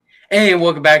Hey, and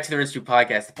welcome back to the Rich Dude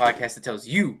Podcast, the podcast that tells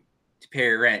you to pay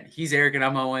your rent. He's Eric and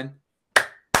I'm Owen.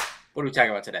 What are we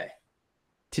talking about today?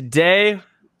 Today,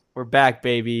 we're back,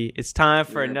 baby. It's time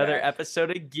for We're another back.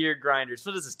 episode of Gear Grinders.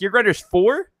 What is this? Gear Grinders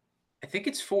 4? I think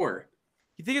it's 4.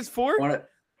 You think it's 4?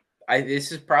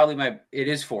 This is probably it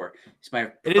is 4. It's my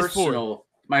personal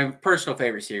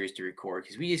favorite series to record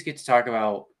because we just get to talk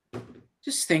about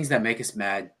just things that make us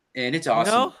mad. And it's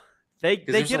awesome. No, they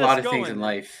There's get a lot us of things going. in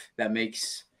life that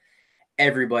makes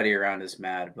everybody around us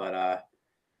mad. But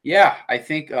yeah, I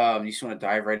think you just want to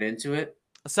dive right into it.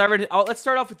 Let's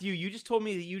start off with you. You just told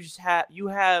me that you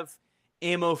have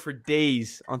ammo for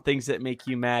days on things that make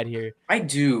you mad here. I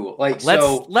do.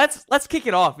 Let's kick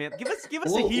it off, man. Give us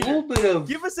a heater. Little bit of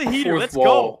Give us a heater. Let's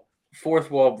go. Fourth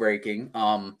wall breaking.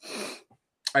 I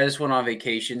just went on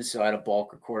vacation, so I had to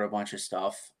bulk record a bunch of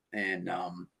stuff, and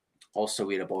also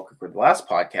we had to bulk record the last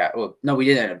podcast. Well, no, we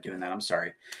didn't end up doing that. I'm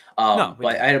sorry. But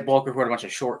I had to bulk record a bunch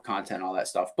of short content and all that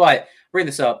stuff. But bring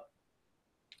this up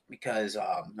because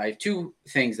I have two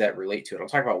things that relate to it. I'll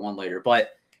talk about one later, but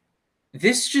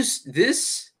this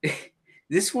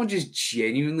one just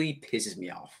genuinely pisses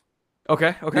me off.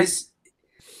 Okay.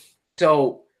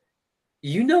 So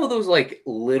you know those like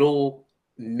little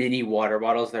mini water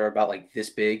bottles that are about like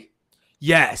this big?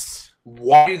 Yes.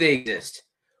 Why do they exist?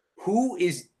 Who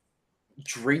is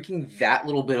drinking that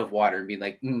little bit of water and being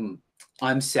like,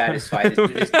 I'm satisfied as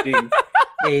just being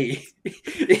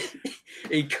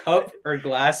a cup or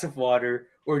glass of water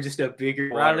or just a bigger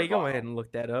Riley, water go bottle. ahead and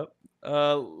look that up.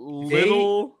 I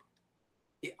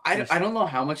don't know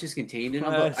how much is contained in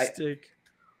them, but plastic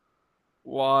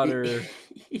water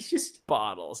it's just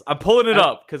bottles. I'm pulling it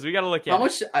up because we got to look at how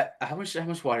much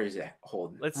water is that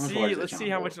holding? Let's see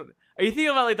how much. Are you thinking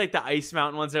about like the Ice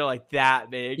Mountain ones that are like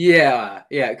that big? Yeah,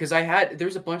 because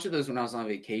there's a bunch of those when I was on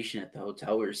vacation at the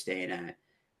hotel we were staying at,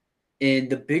 and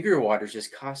the bigger waters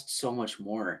just cost so much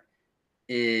more.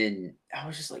 And I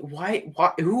was just like, why?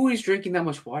 Who is drinking that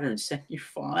much water and saying you're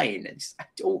fine? I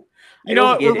don't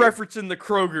We're get it. referencing the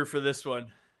Kroger for this one.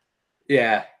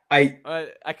 Yeah, I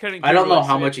couldn't. don't know Google it,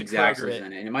 how so much it's exactly Kroger is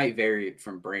in it, and it might vary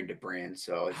from brand to brand.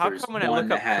 So if How there's come when I one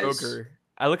look up that has Kroger,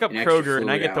 I look up an extra Kroger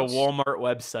and I fluid get the ounce. Walmart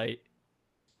website?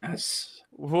 That's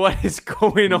What is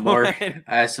going on?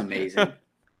 That's amazing.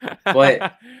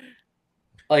 But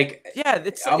like, yeah,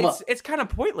 it's kind of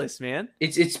pointless, man.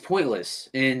 It's pointless,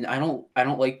 and I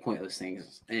don't like pointless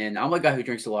things. And I'm a guy who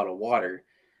drinks a lot of water,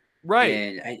 Right.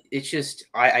 and it's just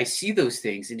I see those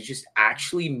things, and it just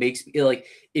actually makes me like,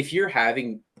 if you're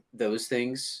having those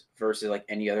things versus like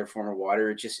any other form of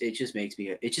water, it just makes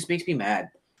me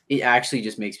mad. It actually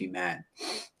just makes me mad,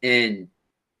 and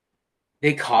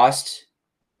they cost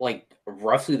like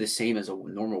roughly the same as a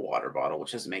normal water bottle,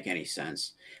 which doesn't make any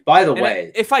sense. By the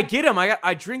way, if I get them,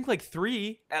 I drink like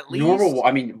 3 at least.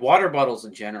 Water bottles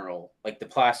in general, like the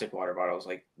plastic water bottles,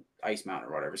 like Ice Mountain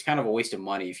or whatever, it's kind of a waste of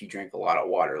money if you drink a lot of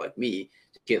water, like me,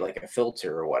 to get like a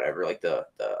filter or whatever, like the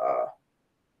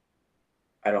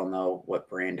I don't know what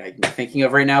brand I'm thinking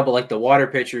of right now, but like the water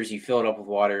pitchers, you fill it up with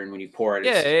water, and when you pour it,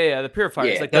 the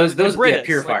purifiers, yeah, like those British,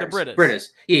 purifiers, like the British,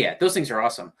 yeah, those things are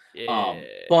awesome. Yeah.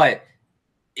 But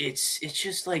it's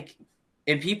just like,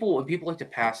 and people like to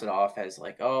pass it off as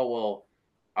like, oh well,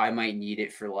 I might need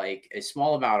it for like a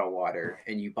small amount of water,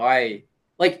 and you buy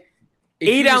like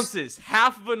 8 ounces,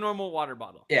 half of a normal water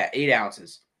bottle. Yeah, 8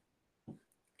 ounces.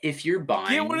 If you're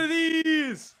buying, get one of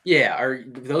these. Yeah, or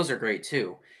those are great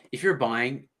too. If you're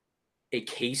buying a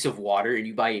case of water and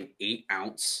you buy an 8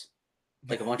 ounce,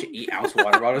 like a bunch of 8 ounce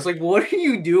water bottles, like what are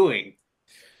you doing?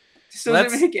 This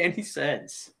doesn't make any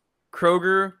sense.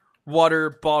 Kroger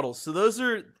water bottles. So those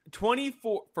are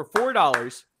 24 for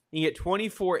 $4. You get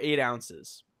 24 8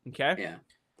 ounces. Okay. Yeah.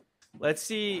 Let's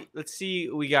see what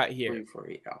we got here. 24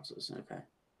 8 ounces. Okay.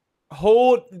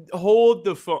 Hold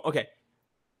the phone. Okay.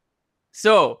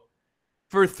 So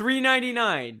for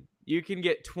 $3.99, you can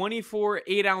get 24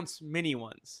 8 ounce mini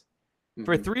ones. Mm-hmm.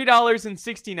 For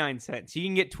 $3.69, you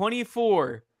can get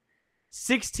 24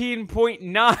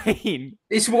 16.9.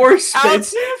 It's more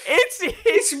expensive.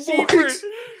 It's cheaper.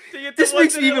 This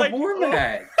makes me even more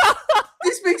mad.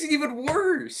 This makes it even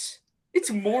worse. It's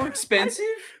more expensive.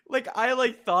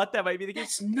 I thought that might be the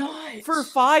case. That's nuts. For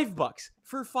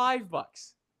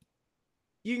 $5,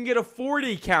 you can get a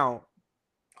 40 count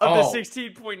of the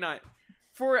 16.9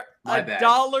 for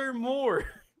 $1 more.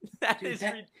 Is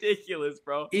ridiculous,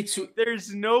 bro.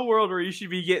 There's no world where you should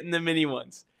be getting the mini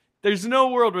ones. There's no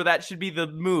world where that should be the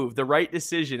move, the right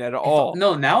decision at all.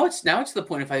 Now it's to the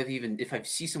point if I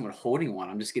see someone holding one,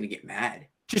 I'm just gonna get mad.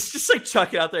 Just like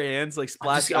chuck it out their hands, like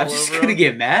splash I'm just gonna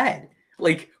get mad.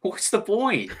 Like, what's the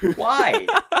point? Why?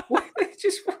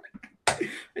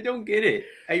 I don't get it.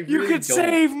 You could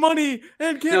save money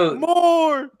and get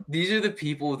more. These are the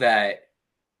people that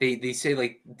they say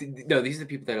like no. These are the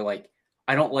people that are like,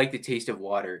 I don't like the taste of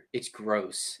water. It's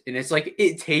gross, and it's like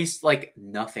it tastes like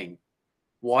nothing.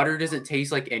 Water doesn't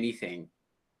taste like anything.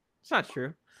 It's not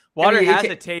true. Water has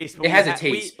a taste. It has a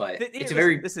taste, but it's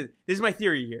very. Listen, this is my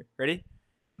theory here. Ready?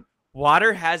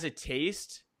 Water has a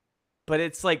taste, but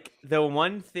it's like the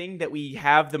one thing that we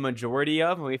have the majority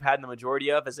of, and we've had the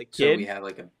majority of as a kid. So we have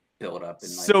like a build up.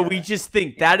 And so we just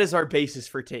think that is our basis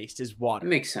for taste is water. It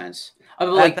makes sense.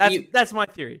 That's my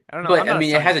theory. I don't know. But I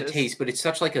mean, it has a taste, but it's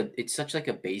such like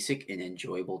a basic and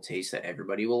enjoyable taste that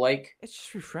everybody will like. It's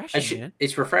just refreshing, man.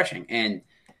 It's refreshing, and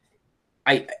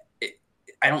I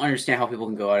don't understand how people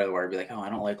can go out of the water and be like, oh, I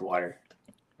don't like water.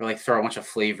 Or like throw a bunch of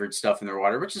flavored stuff in their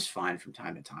water, which is fine from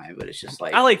time to time, but it's just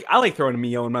like I like throwing a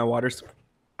Mio in my water.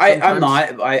 I'm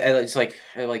not. I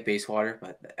like base water,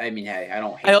 but I mean, hey, I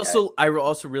don't hate I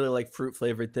also really like fruit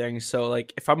flavored things. So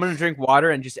like if I'm gonna drink water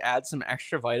and just add some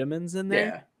extra vitamins in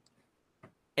there,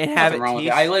 and have it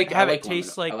taste, it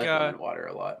taste like lemon water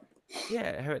a lot.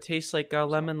 Yeah, have it taste like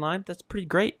lemon lime. That's pretty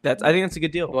great. I think that's a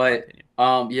good deal. But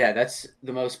yeah, that's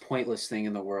the most pointless thing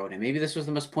in the world, and maybe this was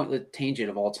the most pointless tangent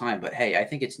of all time. But hey, I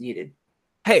think it's needed.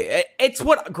 Hey, it's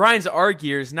what grinds our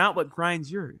gears, not what grinds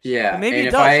yours. Yeah, maybe and it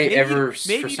if does. I ever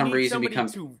for some reason become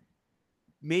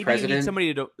president, you need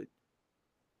somebody to.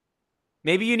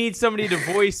 Maybe you need somebody to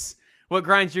voice what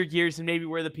grinds your gears, and maybe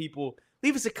we're the people.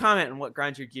 Leave us a comment on what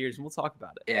grinds your gears, and we'll talk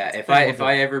about it. Yeah, if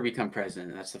I ever become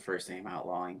president, that's the first thing I'm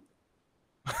outlawing.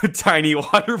 Tiny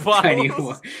water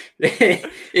bottles.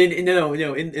 In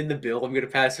the bill I'm gonna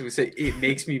pass it would say it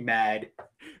makes me mad.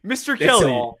 Mr.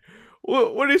 Kelly,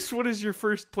 what is your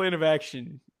first plan of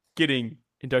action getting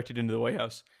inducted into the White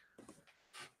House?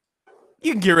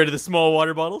 You can get rid of the small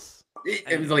water bottles.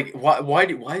 It was like why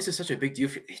is this such a big deal?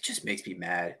 It just makes me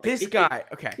mad. Like, this guy,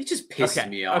 okay. He just pisses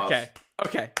me off. Okay.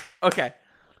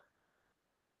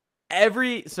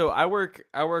 So I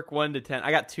work 1 to 10.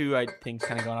 I got two things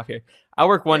kind of going off here. I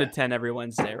work 1 to 10 every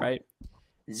Wednesday, right?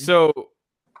 Mm-hmm. So,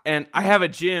 and I have a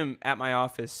gym at my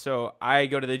office, so I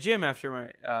go to the gym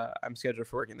after I'm scheduled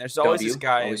for work. And there's always this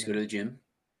guy. Always go to the gym,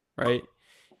 right?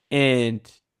 And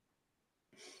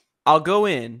I'll go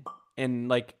in, and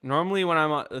like normally when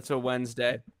it's a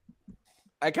Wednesday,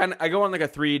 I go on like a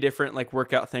 3 different like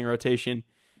workout thing rotation,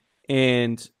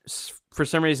 and for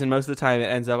some reason most of the time it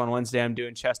ends up on Wednesday I'm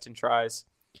doing chest and tris.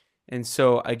 And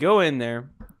so I go in there,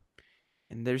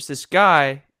 and there's this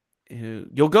guy who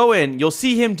you'll go in, you'll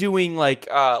see him doing like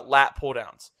lat pull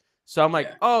downs. So I'm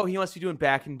like, oh, he must be doing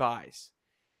back and buys.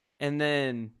 And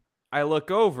then I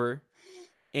look over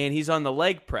and he's on the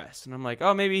leg press, and I'm like,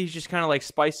 oh, maybe he's just kind of like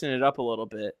spicing it up a little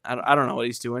bit. I don't know what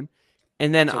he's doing.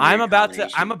 And then I'm about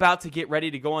to get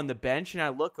ready to go on the bench, and I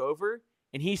look over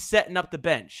and he's setting up the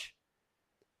bench.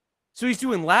 So he's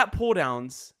doing lat pull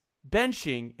downs,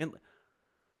 benching, and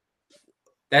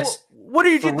that's what are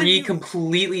you doing? 3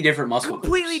 completely different muscle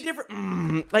completely groups.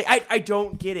 Different. Like I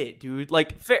don't get it, dude.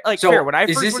 Fair. When I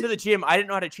first went to the gym, I didn't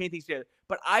know how to chain things together,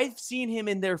 but I've seen him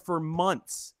in there for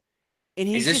months, and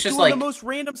he's just doing like the most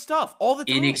random stuff all the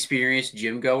time. Inexperienced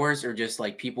gym goers, or just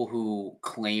like people who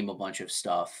claim a bunch of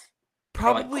stuff?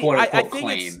 Probably, like, I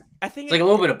think it's like a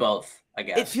little bit of both. I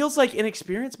guess it feels like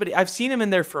inexperienced, but I've seen him in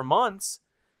there for months.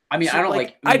 I mean, so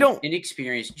I don't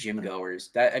inexperienced gym goers.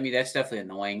 That's definitely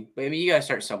annoying. But I mean, you gotta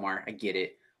start somewhere. I get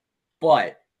it,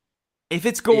 but if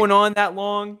it's going on that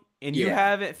long and you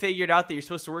haven't figured out that you're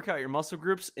supposed to work out your muscle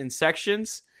groups in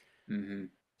sections, mm-hmm.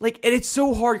 and it's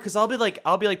so hard because I'll be like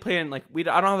playing like I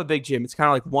don't have a big gym. It's kind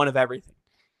of like one of everything,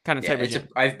 kind of type of gym.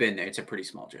 I've been there. It's a pretty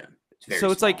small gym.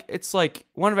 It's like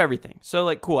one of everything. So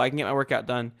like cool, I can get my workout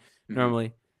done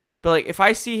normally. But like if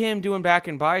I see him doing back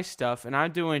and buy stuff and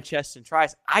I'm doing chest and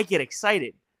tris, I get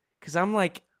excited because I'm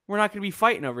like, we're not going to be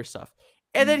fighting over stuff.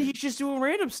 And then he's just doing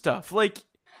random stuff. Like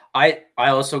I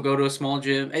also go to a small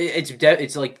gym.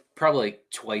 It's like probably like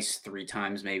 2-3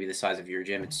 times maybe the size of your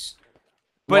gym. It's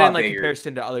but in like bigger.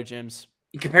 Comparison to other gyms.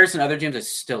 In comparison to other gyms, it's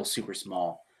still super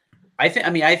small. I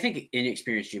think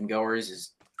inexperienced gym goers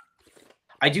is.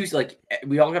 I do like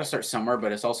we all got to start somewhere,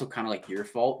 but it's also kind of like your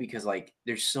fault because like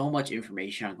there's so much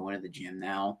information on going to the gym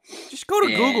now. Just go to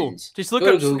Google. Just look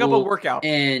up a workout.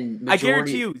 And I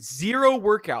guarantee you 0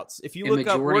 workouts. If you look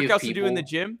up workouts to do in the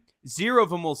gym, 0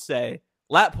 of them will say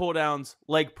lat pull downs,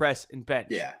 leg press, and bench.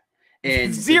 Yeah.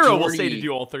 And 0 will say to do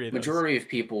all 3 of those. Majority of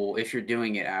people, if you're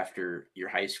doing it after your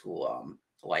high school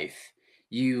life,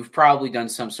 you've probably done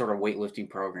some sort of weightlifting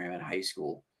program in high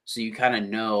school. So you kind of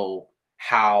know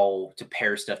how to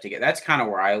pair stuff together. That's kind of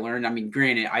where I learned. I mean,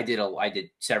 granted, I did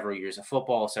several years of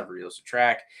football, several years of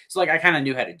track. So like I kind of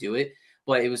knew how to do it,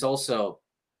 But it was also,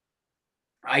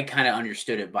 I kind of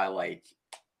understood it by like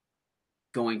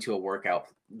going to a workout,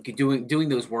 doing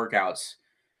those workouts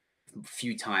a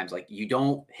few times. Like you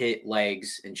don't hit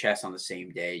legs and chest on the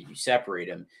same day. You separate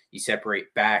them. You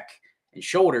separate back and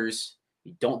shoulders.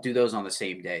 You don't do those on the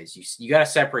same days. You got to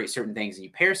separate certain things and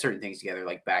you pair certain things together,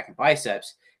 like back and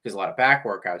biceps. Because a lot of back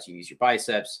workouts, you use your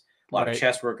biceps. A lot of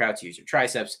chest workouts, you use your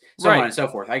triceps, so on and so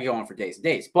forth. I could go on for days and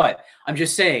days. But I'm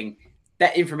just saying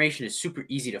that information is super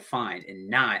easy to find and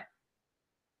not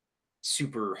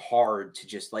super hard to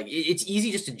just like, it's easy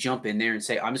just to jump in there and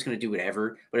say, I'm just going to do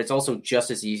whatever. But it's also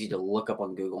just as easy to look up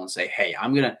on Google and say, hey,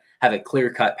 I'm going to have a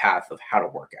clear cut path of how to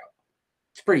work out.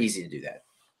 It's pretty easy to do that,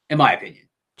 in my opinion.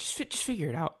 Just figure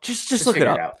it out. Just look it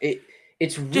up.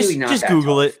 It's really not just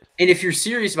Google tough. it. And if you're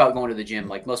serious about going to the gym,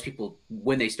 like most people,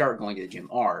 when they start going to the gym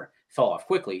fall off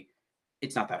quickly,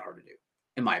 it's not that hard to do,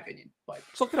 in my opinion. But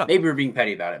just look it up. Maybe we're being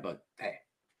petty about it, but hey.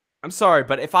 I'm sorry,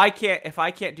 but if I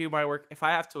can't do my work, if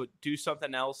I have to do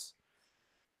something else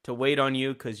to wait on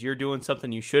you because you're doing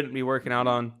something you shouldn't be working out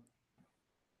on,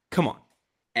 come on.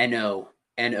 N-O,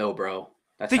 bro.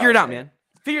 Figure it out, man.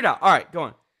 Figure it out. All right, go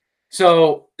on.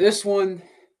 So this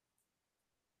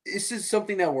is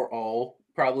something that we're all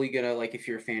probably gonna like. If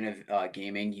you're a fan of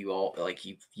gaming, you all like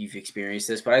you've experienced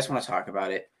this, but I just want to talk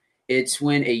about it. It's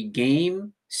when a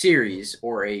game series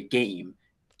or a game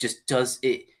just does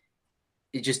it.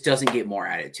 It just doesn't get more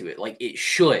added to it. Like it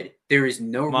should. There is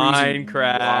no reason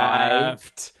why.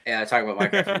 Yeah, I'll talk about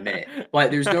Minecraft in a minute.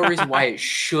 But there's no reason why it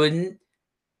shouldn't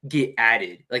get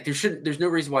added. Like there's no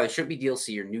reason why there shouldn't be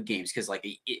DLC or new games because like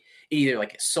it either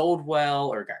like it sold well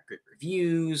or got good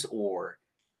reviews or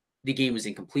the game was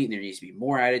incomplete and there needs to be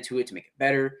more added to it to make it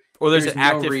better. Or there's an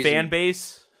active fan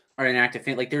base. Or an active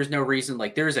fan. Like there's no reason.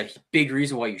 Like there's a big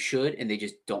reason why you should, and they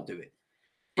just don't do it.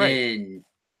 Right. And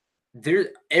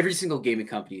every single gaming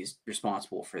company is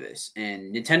responsible for this,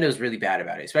 and Nintendo's really bad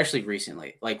about it, especially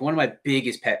recently. Like one of my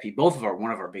biggest pet peeves,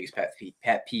 one of our biggest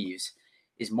pet peeves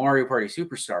is Mario Party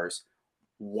Superstars.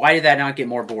 Why did that not get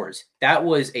more boards? That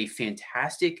was a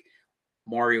fantastic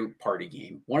Mario Party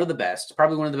game, one of the best,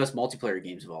 probably one of the best multiplayer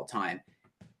games of all time.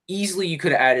 Easily, you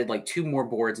could have added like 2 more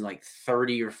boards and like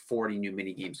 30 or 40 new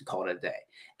mini games and call it a day.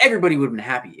 Everybody would have been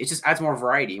happy. It just adds more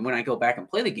variety. And when I go back and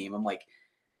play the game, I'm like,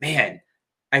 man,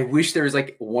 I wish there was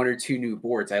like 1 or 2 new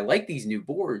boards. I like these new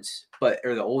boards,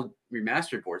 or the old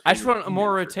remastered boards. I just want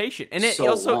more rotation, and it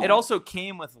also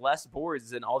came with less boards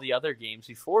than all the other games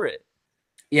before it.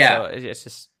 Yeah, so it's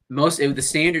just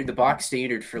the box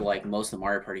standard for like most of the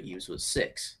Mario Party games was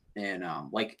 6, and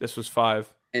like this was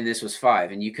 5. And this was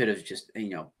 5, and you could have just,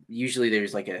 usually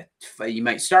there's like you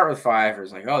might start with 5, or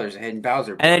it's like, oh, there's a hidden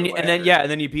Bowser board, and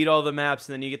then you beat all the maps,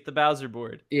 and then you get the Bowser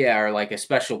board. Yeah, or like a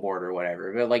special board or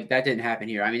whatever. But like that didn't happen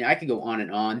here. I mean, I could go on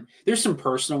and on. There's some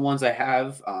personal ones I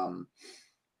have.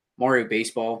 Mario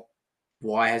Baseball.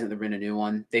 Why hasn't there been a new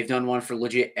one? They've done one for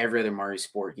legit every other Mario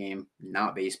sport game,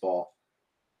 not baseball.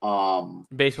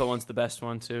 Baseball one's the best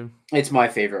one too. It's my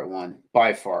favorite one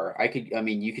by far.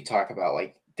 You could talk about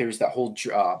like. There's that whole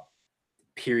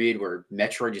period where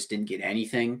Metroid just didn't get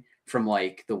anything from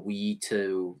like the Wii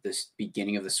to this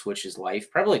beginning of the Switch's life,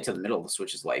 probably to the middle of the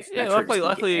Switch's life. Yeah,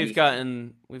 luckily we've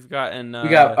gotten we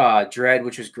got Dread,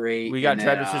 which was great. We got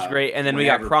Dread, which was great, and then we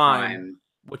got Prime,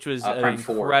 which was Prime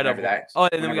 4, incredible. Oh,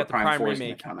 and then we got the Prime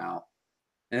remake come out,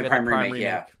 and the Prime remake,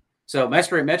 yeah. So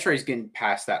Metroid's getting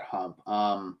past that hump.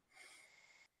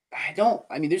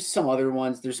 There's some other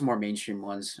ones. There's some more mainstream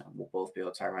ones. We'll both be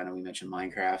able to talk about. I know we mentioned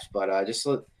Minecraft, but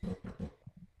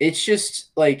it's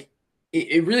just like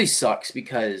it really sucks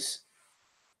because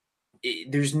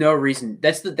there's no reason.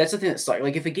 That's the thing that sucks.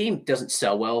 Like if a game doesn't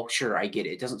sell well, sure, I get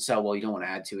it. It doesn't sell well. You don't want to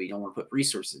add to it. You don't want to put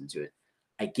resources into it.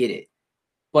 I get it.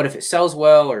 But if it sells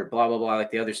well or blah blah blah,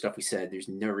 like the other stuff we said, there's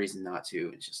no reason not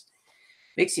to. It just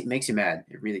makes you mad.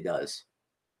 It really does.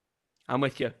 I'm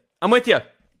with you.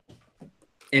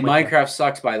 And Minecraft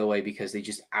sucks, by the way, because they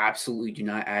just absolutely do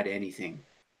not add anything.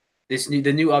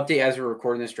 The new update as we're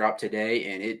recording this dropped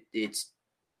today, and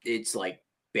it's like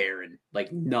barren,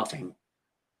 like nothing.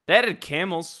 They added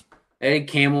camels.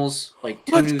 Like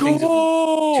two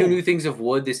new things of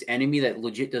wood. This enemy that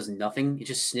legit does nothing. It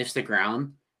just sniffs the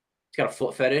ground. It's got a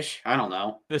foot fetish. I don't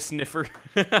know. The sniffer.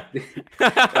 But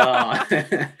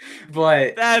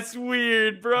that's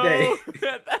weird, bro.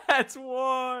 That's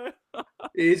why.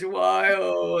 It's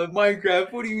wild.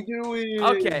 Minecraft, what are you doing?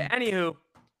 Okay, anywho.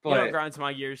 What grinds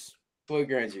my gears? What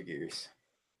grinds your gears?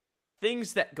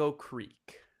 Things that go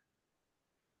creak.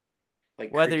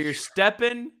 Like whether you're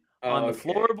stepping on the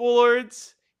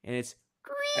floorboards and it's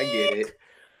creak. I get it.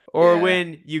 Or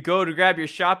when you go to grab your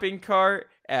shopping cart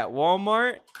at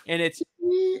Walmart and it's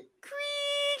creak.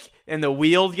 and the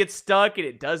wheel gets stuck and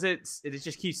it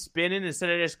just keeps spinning instead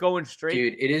of just going straight.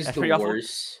 Dude, it is the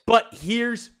worst. But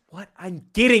here's what I'm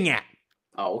getting at.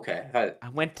 Oh, okay. I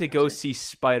went to go see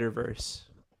Spider-Verse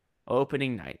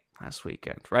opening night last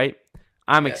weekend, right?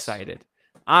 I'm excited.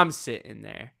 I'm sitting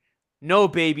there. No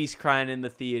babies crying in the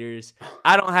theaters.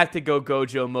 I don't have to go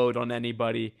Gojo mode on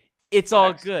anybody. It's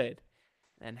all good.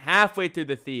 And halfway through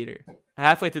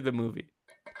the movie,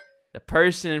 the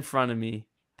person in front of me,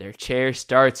 their chair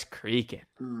starts creaking.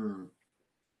 It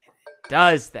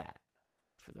does that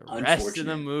for the rest of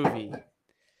the movie.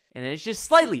 And it's just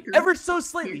slightly, ever so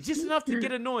slightly, just enough to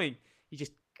get annoying. You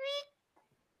just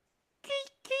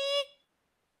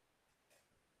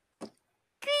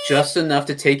just enough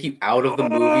to take you out of the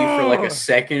movie for like a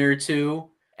second or two.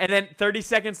 And then 30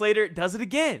 seconds later, it does it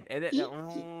again. And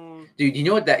then, dude, you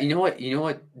know what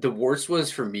the worst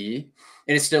was for me,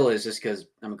 and it still is just because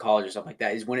I'm in college or something like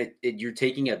that, is when you're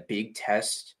taking a big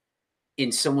test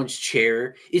in someone's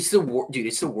chair. It's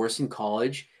the worst in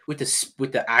college with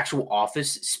the actual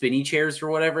office spinny chairs or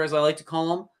whatever, as I like to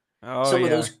call them. Some of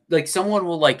those, like someone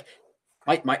will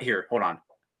might here, hold on.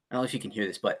 I don't know if you can hear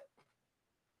this, but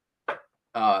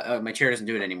my chair doesn't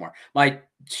do it anymore. My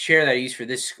chair that I use for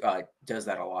this does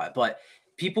that a lot. But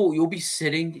you'll be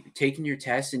sitting, taking your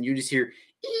test, and you just hear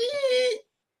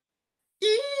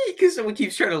because someone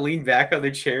keeps trying to lean back on the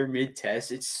chair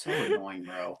mid-test. It's so annoying,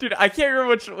 bro. Dude, I can't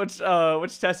remember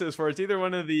which test it was for. It's either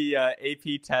one of the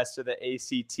AP tests or the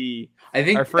ACT. I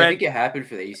think it happened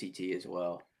for the ACT as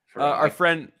well. Our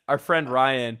friend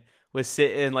Ryan was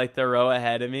sitting like the row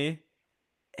ahead of me,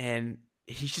 and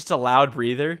he's just a loud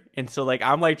breather, and so like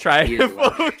I'm like trying to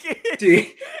focus. Dude,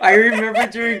 I remember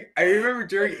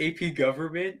during AP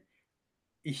Government,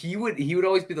 he would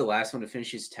always be the last one to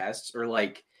finish his tests, or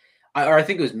I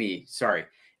think it was me. Sorry,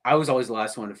 I was always the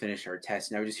last one to finish our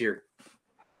test, and I would just hear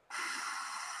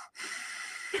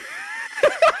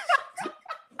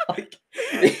like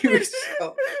he was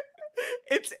so.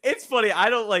 It's funny. I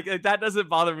don't like that. Doesn't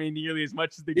bother me nearly as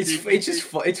much as the.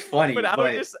 It's funny. But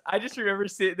I just remember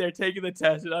sitting there taking the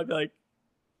test, and I'd be like,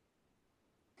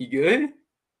 "You good?"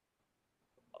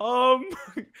 I'm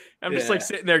just like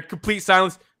sitting there, complete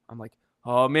silence. I'm like,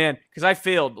 "Oh man," because I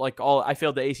failed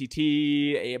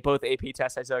the ACT, both AP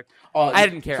tests I took. I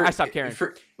didn't care. I stopped caring.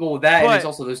 And it's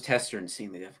also those tests are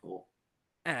insanely difficult.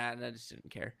 And I just didn't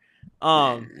care.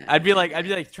 I'd be like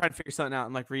trying to figure something out.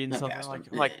 I'm like reading something.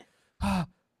 I'm like.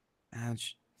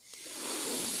 Ouch.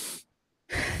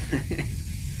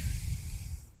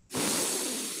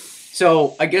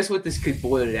 So I guess what this could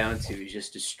boil down to is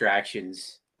just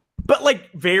distractions, but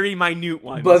like very minute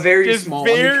ones, but very small.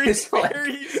 Very small.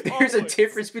 There's a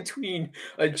difference between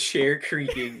a chair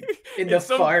creaking and the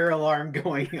fire alarm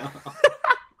going off.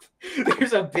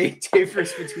 There's a big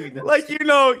difference between them. Like you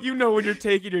know when you're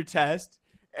taking your test.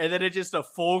 And then just a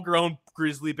full-grown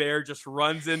grizzly bear just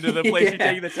runs into the place you're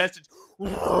taking the test.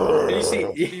 And you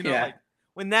see, like,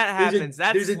 when that happens,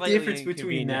 there's a difference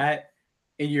between that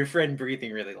and your friend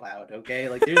breathing really loud. Okay,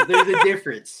 like there's a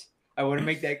difference. I want to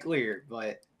make that clear,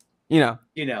 but you get.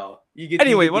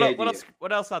 Anyway,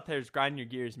 what else out there is grinding your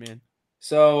gears, man?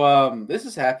 So this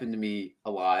has happened to me a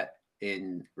lot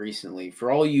recently.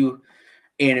 For all you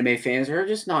anime fans or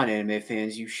just non-anime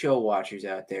fans, you show watchers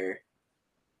out there.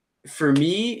 For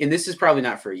me, and this is probably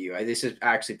not for you. This is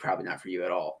actually probably not for you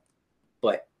at all.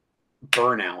 But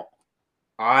burnout.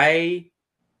 I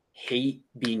hate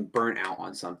being burnt out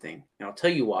on something. And I'll tell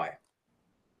you why.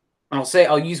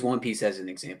 I'll use One Piece as an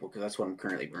example because that's what I'm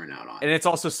currently burnt out on. And it's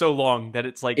also so long that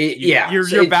it's like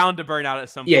you're bound to burn out at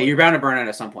some point. Yeah, you're bound to burn out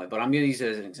at some point. But I'm going to use it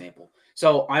as an example.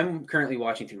 So I'm currently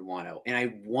watching through Wano, and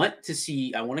I want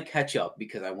to catch up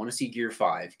because I want to see Gear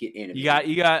 5 get animated.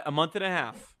 You got a month and a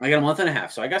half. I got a month and a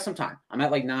half, so I got some time. I'm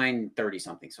at like 9:30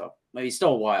 something, so maybe still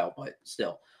a while, but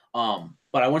still. But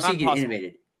I want to see it get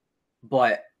animated.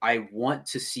 But I want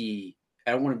to see.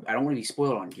 I don't want to be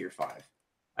spoiled on Gear 5.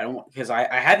 I don't want because I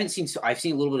haven't seen. I've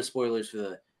seen a little bit of spoilers for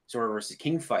the Zoro versus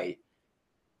King fight.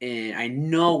 And I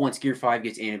know once Gear 5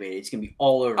 gets animated, it's gonna be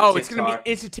all over. Oh, TikTok, it's gonna be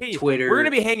instantaneous. Twitter. We're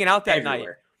gonna be hanging out that everywhere.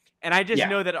 night, and I just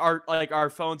know that our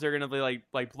phones are gonna be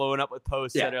like blowing up with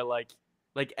posts that are like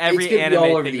every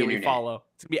anime thing that we follow.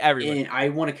 It's gonna be everywhere. And I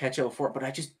want to catch up for it, but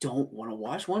I just don't want to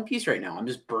watch One Piece right now. I'm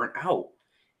just burnt out.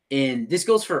 And this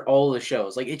goes for all the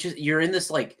shows. Like it's just you're in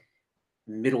this like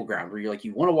middle ground where you're like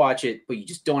you want to watch it, but you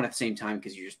just don't at the same time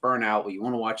because you're just burnt out. But you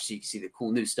want to watch it so you can see the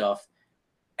cool new stuff.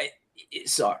 It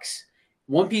sucks.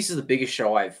 One Piece is the biggest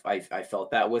show I've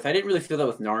felt that with. I didn't really feel that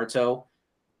with Naruto.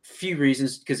 Few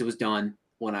reasons because it was done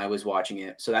when I was watching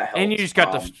it, so that helped. And you just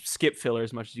got to skip filler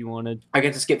as much as you wanted. I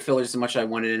got to skip fillers as much as I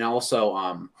wanted, and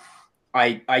also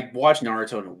I watch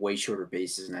Naruto on a way shorter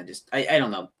basis, and I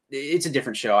don't know. It's a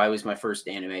different show. I was my first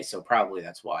anime, so probably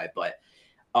that's why. But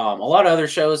a lot of other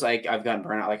shows, I've gotten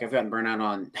burnt out. Like I've gotten burnt out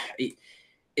on.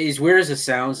 As weird as it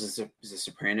sounds, is the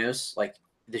Sopranos. Like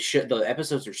the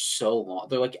episodes are so long.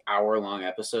 They're like hour-long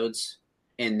episodes,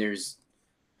 and there's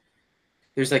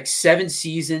like 7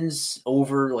 seasons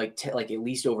over like at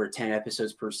least over 10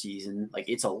 episodes per season. Like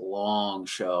it's a long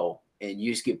show, and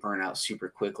you just get burnt out super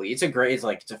quickly. It's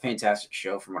a fantastic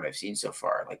show from what I've seen so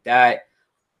far. Like that,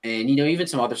 and even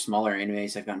some other smaller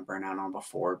animes I've gotten burnt out on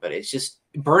before. But it's just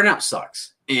burnout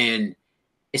sucks, and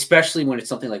especially when it's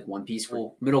something like One Piece,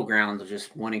 full middle ground of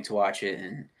just wanting to watch it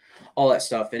and all that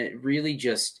stuff. And it really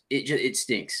it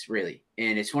stinks, really.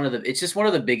 And it's just one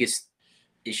of the biggest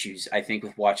issues I think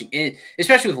with watching it,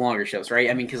 especially with longer shows, right?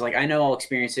 I mean, because like I know I'll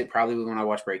experience it probably when I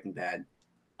watch Breaking Bad.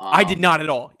 I did not at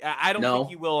all. I don't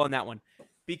think you will on that one,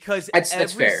 because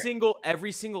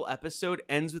every single episode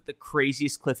ends with the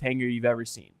craziest cliffhanger you've ever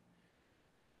seen.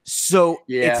 So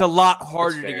it's a lot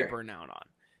harder to get burned out on,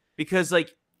 because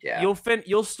like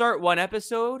you'll start one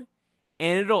episode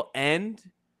and it'll end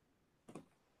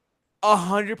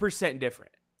 100%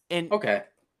 different. And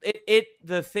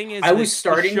the thing is,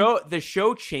 the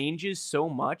show changes so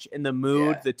much, and the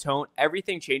mood, the tone,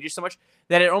 everything changes so much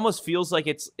that it almost feels like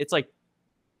it's like,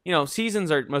 seasons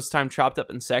are most of the time chopped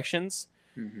up in sections.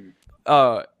 Mm-hmm.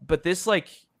 But this, like,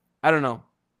 I don't know,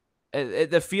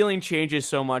 the feeling changes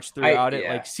so much throughout it.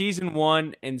 Like season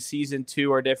 1 and season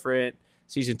 2 are different.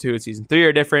 Season 2 and season 3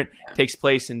 are different. Takes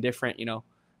place in different,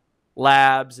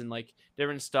 labs and like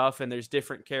different stuff, and there's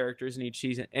different characters in each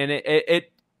season, and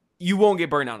it you won't get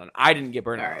burned out on it. I didn't get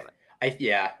burned out on it.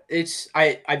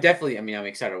 I definitely, I mean, I'm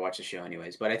excited to watch the show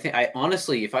anyways, but I think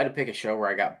honestly, if I had to pick a show where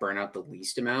I got burnt out the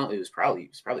least amount, it was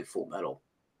probably Full Metal.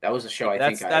 That was a show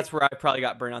that's where I probably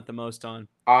got burnt out the most on.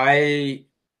 It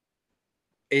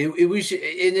was, and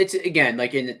it's again,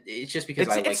 like, it's just because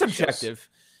it's subjective.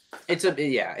 It's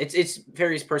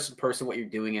varies person to person what you're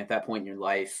doing at that point in your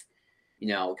life,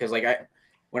 because like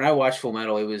when I watched Full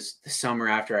Metal, it was the summer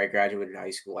after I graduated high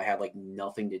school. I had like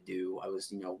nothing to do. I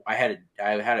was, I had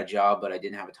a job, but I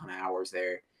didn't have a ton of hours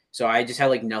there. So I just had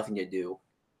like nothing to do.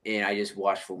 And I just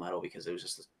watched Full Metal because it was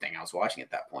just the thing I was watching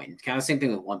at that point. And kind of same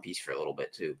thing with One Piece for a little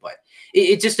bit too. But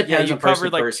it just depends on person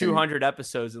to person. You covered like 200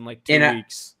 episodes in like 2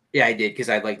 weeks. Yeah, I did, because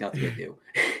I had like nothing to do.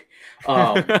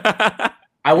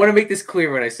 I want to make this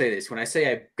clear when I say this. When I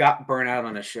say I got burnt out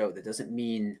on a show, that doesn't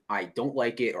mean I don't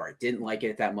like it or I didn't like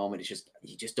it at that moment. It's just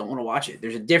you just don't want to watch it.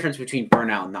 There's a difference between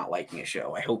burnout and not liking a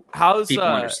show. I hope people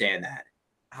understand that.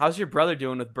 How's your brother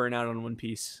doing with burnout on One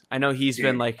Piece? I know he's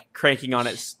been like cranking on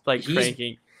it, like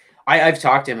cranking. I've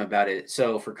talked to him about it.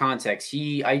 So for context,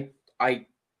 I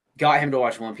got him to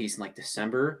watch One Piece in like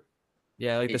December.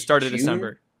 Yeah, like the start of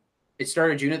December. It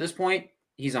started June at this point.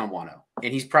 He's on Wano,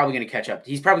 and he's probably going to catch up.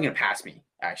 He's probably going to pass me,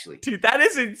 actually. Dude, that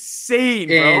is insane,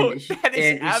 bro. That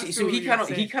is absolutely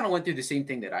so he kind of went through the same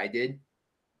thing that I did.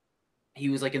 He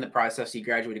was like in the process. He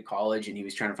graduated college, and he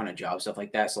was trying to find a job, stuff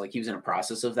like that. So like he was in a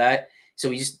process of that.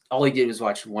 So all he did was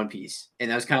watch One Piece, and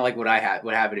that was kind of like what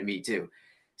happened to me too.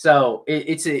 So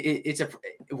it's a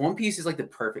One Piece is like the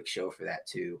perfect show for that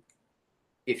too.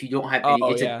 If you don't have any,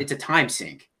 it's a time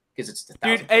sink. Because it's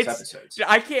 1,000 episodes. Dude,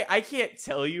 I can't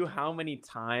tell you how many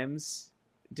times,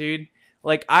 dude.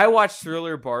 Like I watched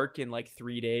Thriller Bark in like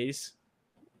 3 days.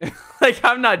 Like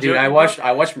I'm not joking. Dude, I watched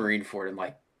Marineford in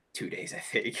like 2 days, I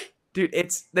think. Dude,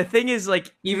 the thing is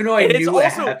like, even though I knew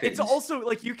what happened, it's also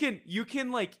like you can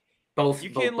like both you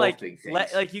can both like big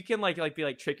things. You can like be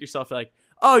like trick yourself like,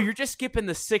 oh, you're just skipping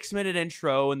the 6-minute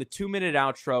intro and the 2-minute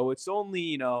outro. It's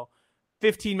only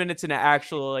 15 minutes in an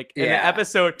actual in an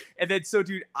episode. And then so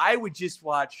dude, I would just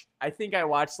watch, I think I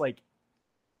watched like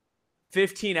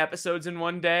 15 episodes in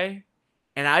one day,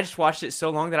 and I just watched it so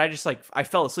long that I just I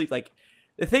fell asleep. Like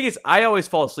the thing is, I always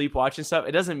fall asleep watching stuff.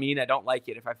 It doesn't mean I don't like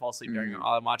it if I fall asleep during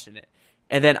while I'm watching it.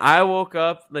 And then I woke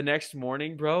up the next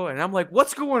morning, bro, and I'm like,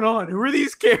 what's going on? Who are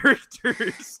these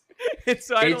characters? And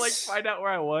so I had to find out where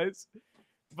I was.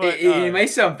 But it may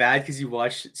sound bad because you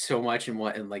watch so much in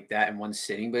one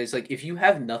sitting, but it's like if you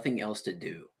have nothing else to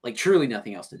do, like truly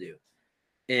nothing else to do,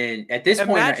 and at this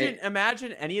point,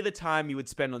 imagine any of the time you would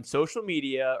spend on social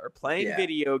media or playing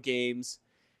video games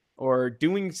or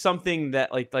doing something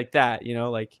that like that,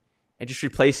 and just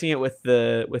replacing it with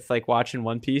watching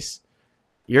One Piece.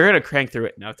 You're gonna crank through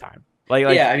it in no time.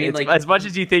 As much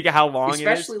as you think of how long it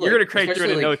is, you're gonna crank through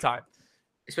it in no time.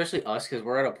 especially us, because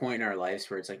we're at a point in our lives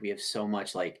where it's like we have so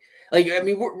much like I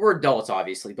mean we're adults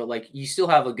obviously, but like you still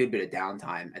have a good bit of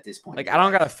downtime at this point. Like I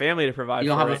don't got a family to provide. You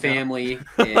don't have a family,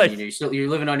 and like, you're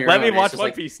living on your own. Let me watch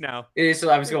One Piece now. It is, so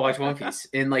I was gonna watch One Piece,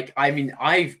 and like I mean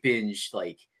I've binged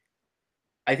like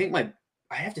I think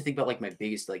I have to think about like my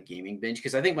biggest like gaming binge,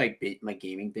 because I think my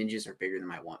gaming binges are bigger than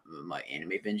my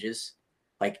anime binges.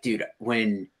 Like, dude,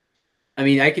 when I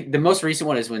mean, the most recent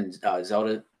one is when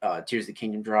Zelda Tears of the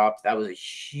Kingdom dropped. That was a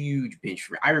huge binge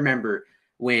for me. I remember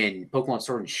when Pokemon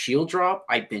Sword and Shield dropped,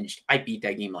 I beat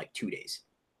that game in like 2 days.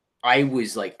 I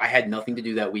was like, I had nothing to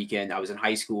do that weekend. I was in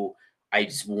high school. I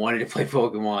just wanted to play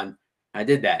Pokemon. I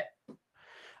did that.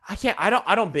 I can't. I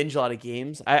don't binge a lot of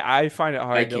games. I find it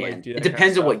hard to like do that. It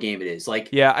depends on what game it is. Like,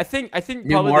 yeah, I think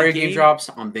new Mario game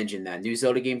drops, I'm binging that. New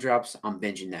Zelda game drops, I'm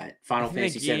binging that. Final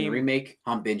Fantasy VII remake,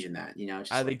 I'm binging that. You know,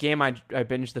 the game I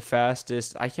binged the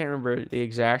fastest. I can't remember the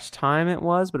exact time it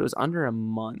was, but it was under a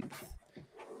month.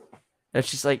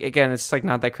 It's just like, again, it's like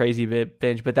not that crazy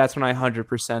binge, but that's when I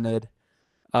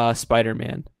 100%ed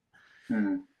Spider-Man,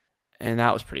 and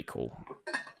that was pretty cool.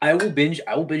 I will binge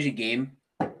a game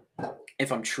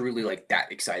if I'm truly like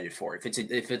that excited for it.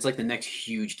 If it's like the next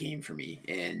huge game for me,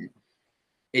 and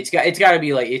it's got to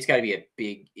be a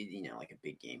big, you know, like a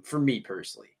big game for me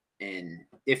personally. And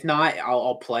if not,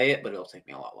 I'll play it, but it'll take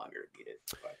me a lot longer to beat it.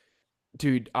 But.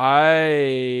 Dude,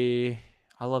 I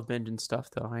love binging stuff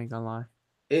though. I ain't gonna lie.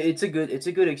 It's a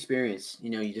good experience. You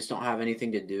know, you just don't have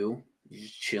anything to do. You're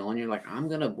just chilling. You're like, I'm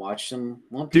gonna watch some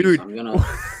One Piece. Dude. I'm gonna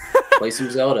play some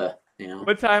Zelda. You know?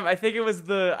 One time, I think it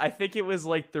was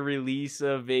like the release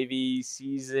of maybe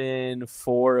season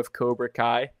 4 of Cobra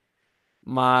Kai.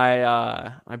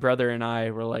 My brother and I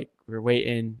were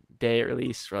waiting day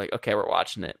release. We're like, okay, we're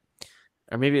watching it.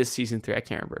 Or maybe it was season 3, I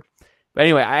can't remember. But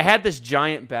anyway, I had this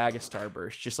giant bag of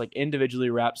Starburst, just like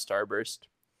individually wrapped Starburst.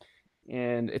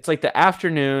 And it's like the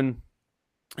afternoon,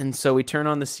 and so we turn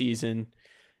on the season,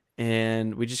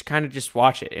 and we just kind of just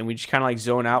watch it, and we just kind of like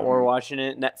zone out while we're watching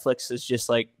it. Netflix is just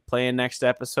like playing next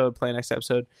episode,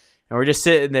 and we're just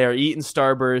sitting there eating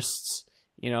Starbursts,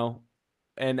 you know.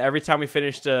 And every time we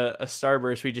finished a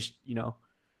Starburst, we just, you know,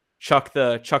 chuck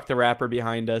the wrapper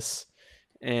behind us,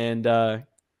 and I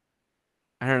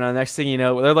don't know. Next thing you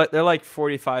know, they're like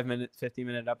 45-minute,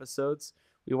 50-minute episodes.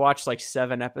 We watched like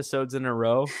 7 episodes in a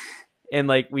row. And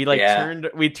like we turned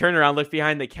around, looked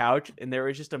behind the couch, and there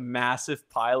was just a massive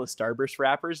pile of Starburst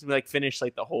wrappers. And we like finished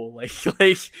like the whole like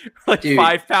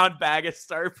 5-pound bag of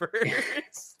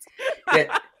Starburst.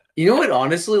 Yeah, you know what?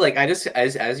 Honestly, like I just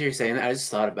as you're saying that, I just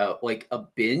thought about like a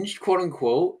binge, quote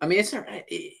unquote. I mean, it's not.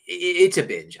 It's a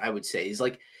binge. I would say it's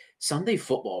like Sunday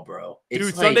football, bro. Dude,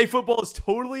 like, Sunday football is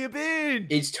totally a binge.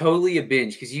 It's totally a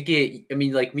binge because you get. I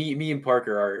mean, like me and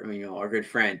Parker, our good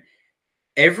friend,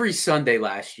 every Sunday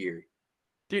last year.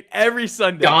 Dude, every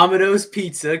Sunday. Domino's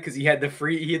Pizza, because he had the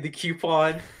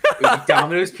coupon. It would be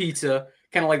Domino's Pizza,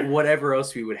 kind of like whatever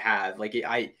else we would have. Like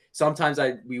sometimes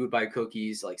we would buy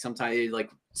cookies, like sometimes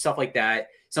like stuff like that.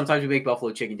 Sometimes we make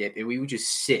buffalo chicken dip, and we would just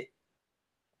sit.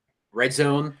 Red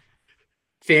Zone,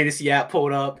 fantasy app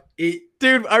pulled up.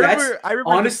 Dude, I remember.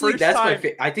 Honestly,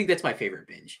 I think that's my favorite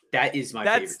binge. That is my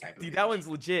favorite type of binge. That one's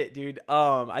legit, dude.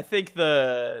 I think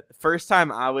the first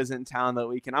time I was in town that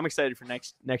weekend, I'm excited for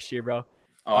next year, bro.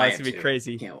 Oh, it's gonna be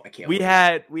crazy. I can't we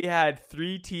had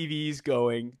 3 TVs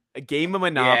going, a game of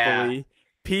Monopoly,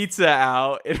 pizza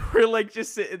out, and we're like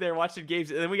just sitting there watching games.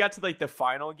 And then we got to like the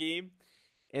final game,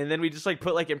 and then we just like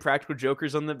put like Impractical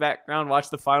Jokers on the background,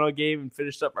 watched the final game, and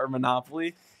finished up our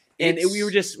Monopoly. And we were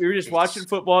just watching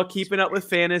football, keeping up with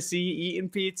fantasy, eating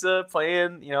pizza,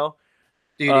 playing, you know,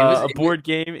 dude, a board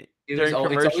game during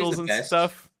commercials and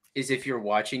stuff. Is if you're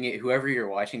watching it, whoever you're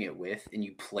watching it with, and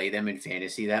you play them in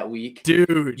fantasy that week,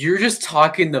 dude, you're just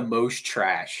talking the most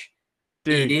trash,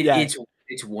 dude.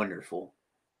 It's wonderful.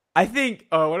 I think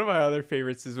one of my other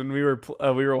favorites is when we were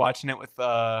watching it with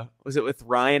was it with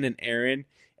Ryan and Aaron,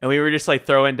 and we were just like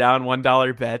throwing down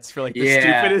 $1 bets for like the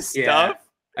stupidest stuff.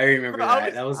 I remember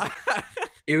that. That was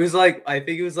it was like I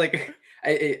think it was like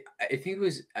I think it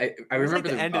was I remember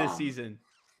like the end of the season.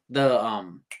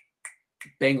 The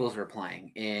Bengals were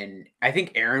playing, and I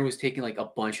think Aaron was taking like a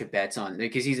bunch of bets on,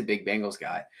 because he's a big Bengals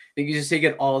guy. I think he's just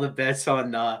taking all the bets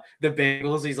on the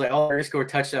Bengals. He's like, oh, they're gonna score a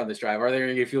touchdown this drive. Are they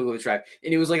gonna get a field goal this drive?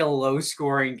 And it was like a low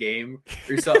scoring game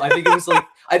or something. I think it was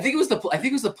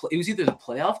either the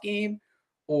playoff game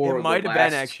or it might have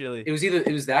been actually. It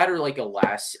was that or like the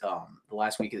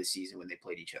last week of the season when they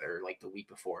played each other, or like the week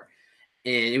before.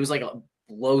 And it was like a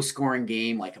low scoring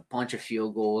game, like a bunch of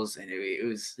field goals, and it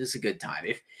was a good time.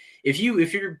 If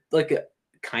you're like a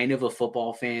kind of a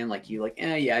football fan, like you like,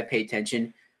 I pay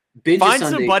attention. Find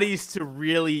some buddies to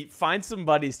really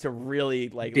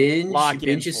like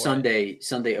binge a Sunday,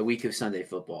 a week of Sunday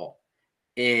football.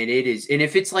 And it is, and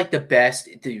if it's like the best,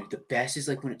 dude, the best is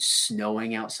like when it's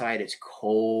snowing outside, it's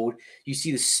cold. You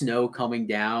see the snow coming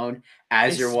down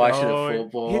as you're watching the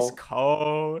football. It's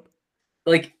cold.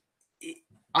 Like,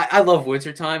 I love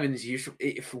wintertime, and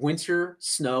if winter,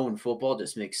 snow, and football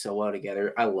just mix so well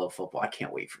together. I love football. I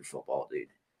can't wait for football, dude.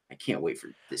 I can't wait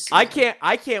for this season.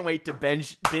 I can't wait to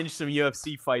binge some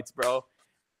UFC fights, bro.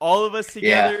 All of us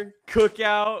together,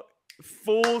 cookout.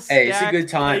 Full stack it's a good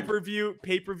time.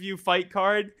 Pay-per-view fight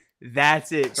card.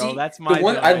 That's it, bro. That's my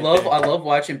one. I love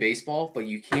watching baseball, but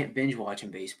you can't binge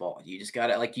watching baseball. You just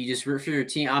gotta you just root for your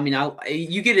team. I mean,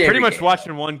 you get it pretty much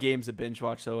watching one game's a binge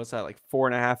watch. So what's that, like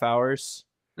 4.5 hours?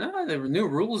 No, the new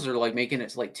rules are like making it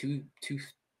to like 2.5.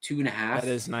 That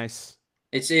is nice.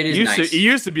 It is nice. It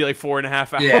used to be like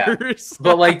 4.5 hours. Yeah.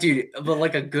 But like, dude,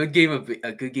 like a good game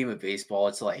of baseball,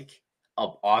 it's like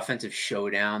an offensive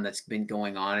showdown that's been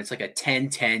going on. It's like a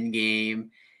 10-10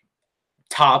 game,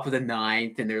 top of the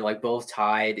ninth, and they're like both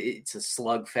tied. It's a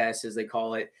slugfest, as they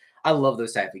call it. I love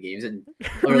those type of games. And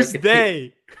who's like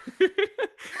they?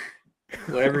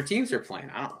 Whatever teams are playing.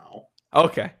 I don't know.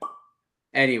 Okay.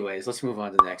 Anyways, let's move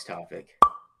on to the next topic.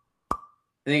 I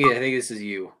think this is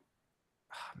you.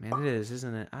 Oh, man, it is,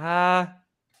 isn't it?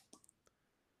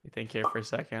 You think here for a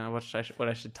second. What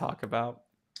I should talk about.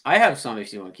 I have some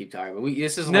if you want to keep talking, but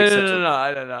this is no.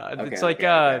 I don't know. Okay, it's like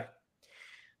okay.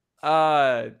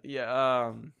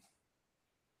 yeah.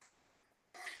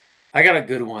 I got a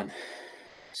good one.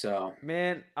 So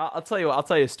man, I'll tell you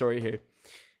a story here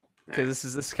because this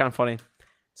is kind of funny.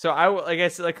 So I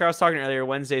was talking earlier.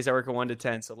 Wednesdays I work at 1 to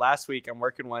 10. So last week I'm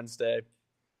working Wednesday,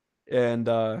 and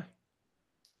at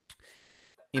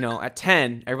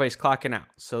 10 everybody's clocking out.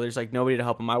 So there's like nobody to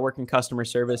help them. I work in customer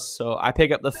service, so I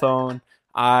pick up the phone.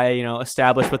 I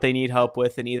establish what they need help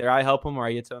with, and either I help them or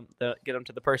I get them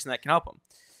to the person that can help them.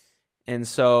 And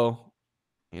so,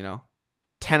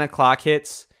 10 o'clock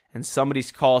hits, and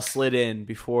somebody's call slid in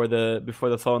before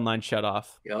the phone line shut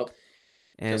off. Yep.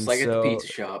 And just like at the pizza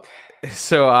shop.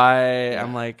 So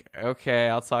I'm like, okay,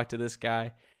 I'll talk to this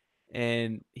guy,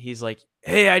 and he's like,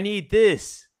 hey, I need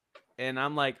this, and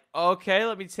I'm like, okay,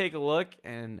 let me take a look,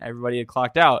 and everybody had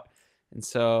clocked out, and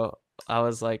so I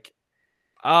was like,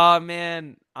 oh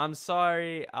man, I'm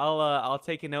sorry. I'll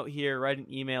take a note here, write an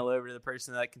email over to the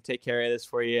person that can take care of this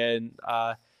for you, and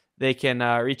they can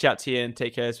reach out to you and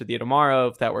take care of this with you tomorrow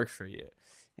if that works for you.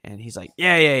 And he's like,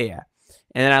 yeah.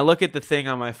 And then I look at the thing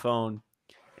on my phone,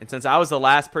 and since I was the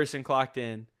last person clocked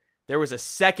in, there was a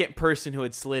second person who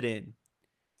had slid in.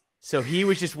 So he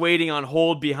was just waiting on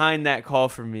hold behind that call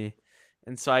for me.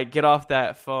 And so I get off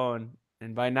that phone,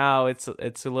 and by now it's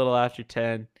a little after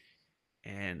 10,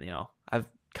 and I'm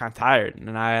kind of tired,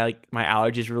 and my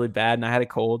allergy is really bad, and I had a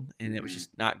cold, and it was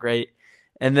just not great.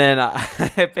 And then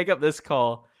I pick up this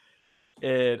call,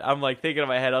 and I'm like thinking in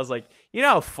my head, I was like,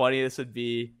 how funny this would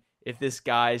be if this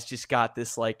guy's just got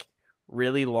this like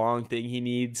really long thing he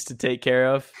needs to take care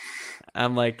of.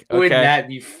 I'm like, okay. Wouldn't that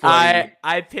be funny?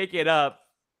 I pick it up,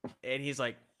 and he's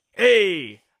like,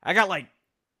 hey, I got like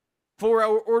 4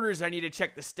 orders I need to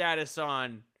check the status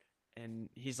on. And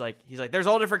he's like, there's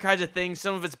all different kinds of things.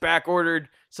 Some of it's back ordered.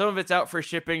 Some of it's out for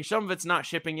shipping. Some of it's not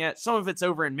shipping yet. Some of it's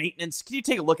over in maintenance. Can you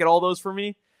take a look at all those for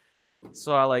me?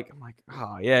 So I'm like,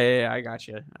 oh yeah, I got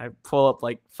you. I pull up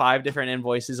like 5 different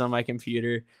invoices on my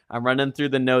computer. I'm running through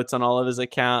the notes on all his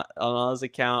account.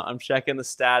 I'm checking the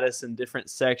status in different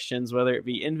sections, whether it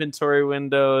be inventory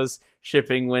windows,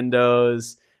 shipping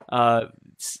windows, like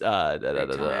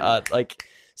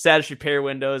status repair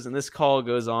windows. And this call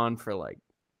goes on for like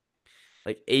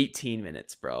 18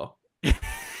 minutes, bro.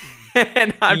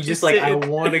 And I'm just like, I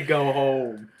want to go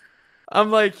home. I'm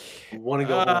like, I want to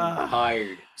go home. I'm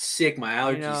tired, sick. My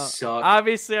allergies suck.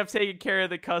 Obviously, I'm taking care of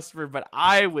the customer, but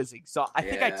I was exhausted.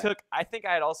 I think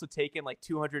I had also taken like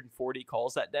 240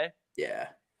 calls that day. Yeah.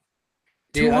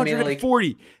 Dude,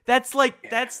 240. That's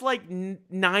like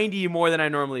 90 more than I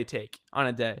normally take on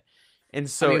a day. And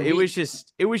so it was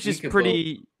just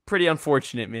pretty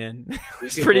unfortunate, man.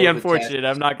 It's pretty unfortunate.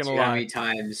 I'm not gonna lie. How many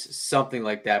times something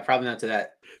like that? Probably not to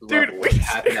that level. What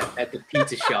happened at the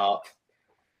pizza shop?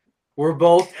 We're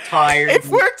both tired. If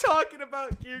we're talking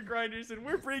about gear grinders and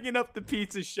we're bringing up the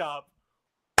pizza shop,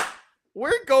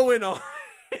 we're going on.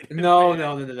 No.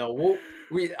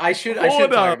 I should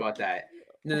talk about that.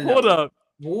 No. Hold up.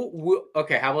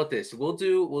 Okay, how about this? We'll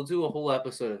do a whole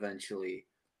episode eventually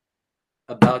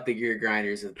about the gear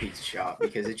grinders of the pizza shop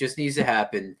because it just needs to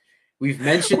happen.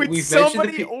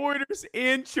 Somebody orders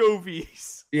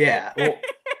anchovies. Yeah.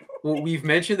 Well, we've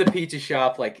mentioned the pizza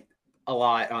shop like a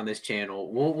lot on this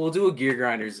channel. We'll do a Gear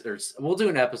Grinders, or we'll do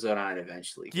an episode on it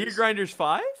eventually. Gear Grinders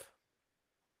 5?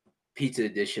 Pizza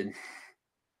edition.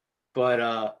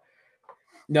 But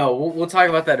no, we'll talk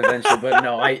about that eventually. But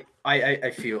no,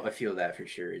 I feel that for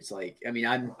sure. It's like, I mean,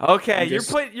 I'm okay.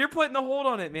 You're putting the hold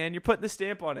on it, man. You're putting the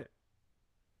stamp on it.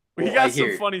 We got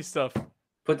some funny stuff.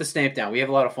 Put the stamp down. We have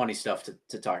a lot of funny stuff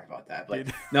to talk about that. But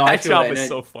dude, no, I feel that was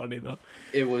so funny though.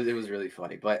 It was really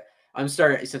funny. But I'm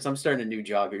starting a new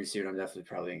job very soon. I'm definitely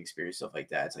probably gonna experience stuff like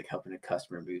that. It's like helping a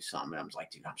customer move something. And I'm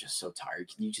like, dude, I'm just so tired.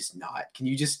 Can you just not? Can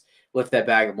you just lift that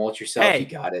bag of mulch yourself? Hey, you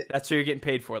got it. That's what you're getting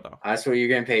paid for, though. That's what you're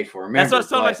getting paid for. Remember, that's what I was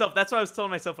telling myself. That's what I was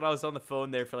telling myself when I was on the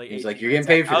phone there for like. He's like, you're getting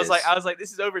paid for this. I was like,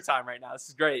 this is overtime right now. This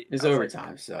is great. It's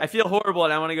overtime. So I feel horrible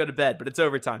and I want to go to bed, but it's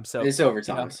overtime. So it's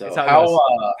overtime. You know,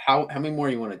 so how many more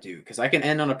you want to do? Because I can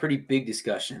end on a pretty big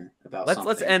discussion about.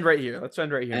 Let's end right here. So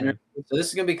this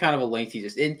is gonna be kind of a lengthy.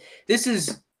 And this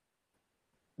is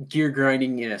gear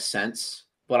grinding in a sense,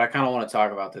 but I kind of want to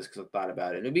talk about this because I thought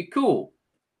about it. It'd be cool.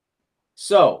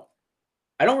 So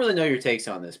I don't really know your takes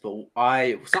on this, but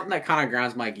something that kind of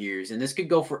grinds my gears, and this could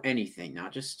go for anything,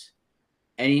 not just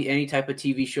any type of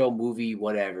TV show, movie,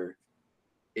 whatever,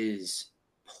 is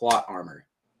plot armor.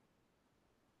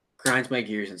 Grinds my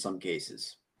gears in some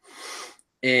cases.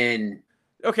 And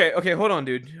okay, hold on,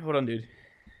 dude.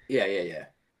 Yeah.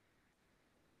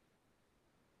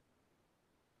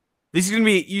 This is gonna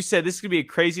be. You said this is gonna be a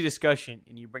crazy discussion,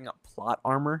 and you bring up plot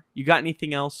armor. You got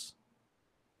anything else?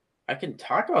 I can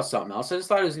talk about something else. I just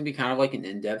thought it was gonna be kind of like an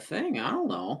in-depth thing. I don't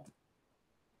know.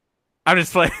 I'm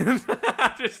just playing.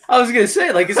 I was gonna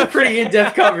say, like, it's a pretty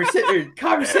in-depth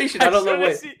conversation. I don't know what.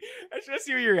 I just want to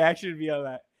see what your reaction would be on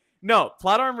that. No,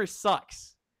 plot armor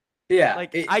sucks. Yeah,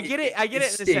 like I get it in a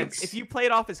sense. If you play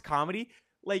it off as comedy,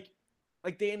 like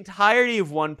the entirety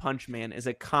of One Punch Man is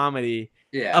a comedy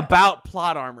about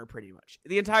plot armor, pretty much.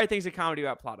 The entire thing's a comedy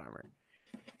about plot armor.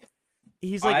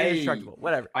 He's like indestructible.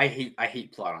 Whatever. I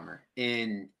hate plot armor.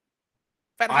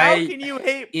 But how can you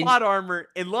hate plot armor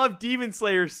and love Demon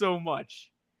Slayer so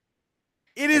much?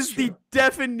 It is the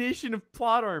definition of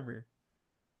plot armor.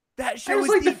 That show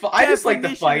I just like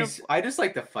the fights. I just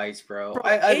like the fights, bro.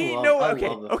 I love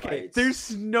the fights.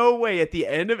 There's no way at the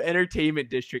end of Entertainment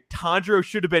District, Tanjiro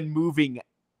should have been moving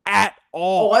at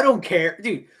all. Oh, I don't care,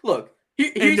 dude. Look,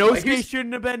 Inosuke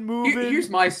shouldn't have been moving. Here's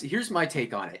my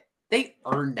take on it. They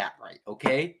earned that right,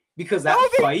 okay? Because that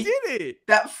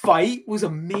fight was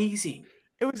amazing.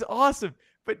 It was awesome.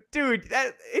 But dude,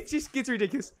 it just gets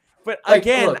ridiculous. But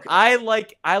again, look, I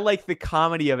like the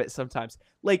comedy of it sometimes.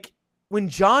 Like when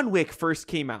John Wick first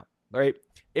came out, right?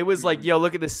 It was like, yo,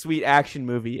 look at this sweet action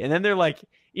movie. And then they're like,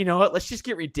 you know what? Let's just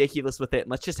get ridiculous with it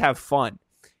and let's just have fun.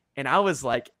 And I was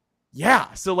like,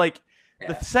 yeah. So like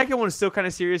the second one was still kind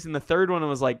of serious, and the third one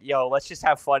was like, yo, let's just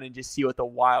have fun and just see what the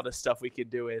wildest stuff we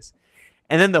could do is.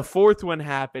 And then the fourth one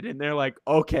happened, and they're like,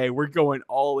 okay, we're going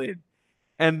all in.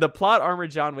 And the plot armor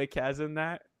John Wick has in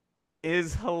that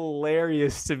is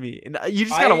hilarious to me. And you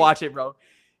just gotta watch it, bro.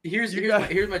 Here's my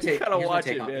take.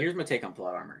 Here's my take on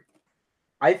plot armor.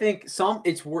 I think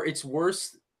it's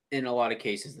worse in a lot of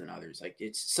cases than others. Like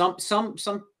it's some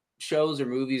shows or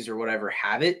movies or whatever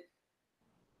have it,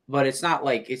 but it's not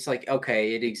like it's like,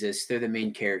 okay, it exists. They're the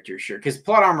main character, sure. Because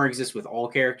plot armor exists with all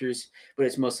characters, but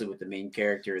it's mostly with the main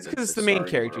character. Because it's the main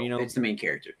character, you know. It's the main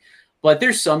character. But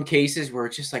there's some cases where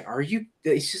it's just like,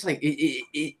 it's just like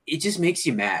it just makes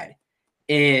you mad.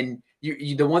 And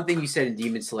you the one thing you said in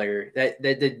Demon Slayer that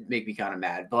did make me kind of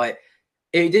mad, but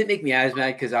it didn't make me as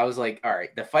mad because I was like, all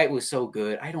right, the fight was so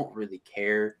good, I don't really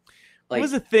care. Like,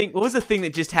 what was the thing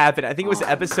that just happened? I think it was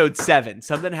episode 7.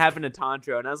 Something happened to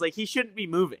Tanjiro, and I was like, he shouldn't be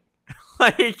moving.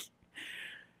 Like,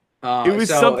 it was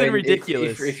something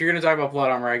ridiculous. If you're gonna talk about plot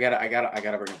armor, I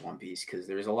gotta bring up One Piece because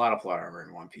there's a lot of plot armor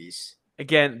in One Piece.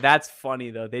 Again, that's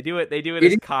funny though. They do it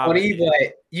as comedy. Funny,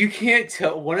 but you can't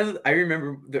tell. I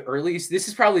remember the earliest. This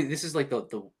is like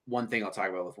the one thing I'll talk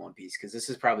about with One Piece because this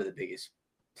is probably the biggest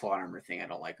plot armor thing I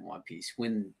don't like in One Piece.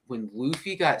 When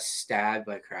Luffy got stabbed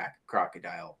by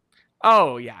Crocodile.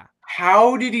 Oh yeah.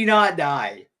 How did he not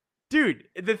die? Dude,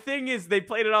 the thing is, they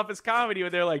played it off as comedy where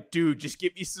they're like, dude, just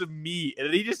give me some meat. And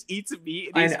then he just eats some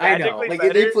meat. And I know. Like,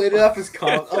 they played it off as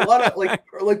comedy. A lot of, like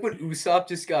when Usopp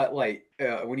just got, like,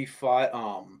 when he fought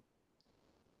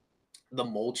the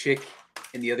mole chick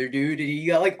and the other dude, and he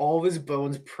got, like, all of his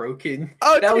bones broken.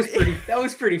 Oh, that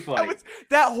was pretty funny.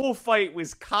 That whole fight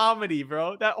was comedy,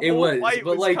 bro. That whole fight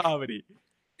was comedy.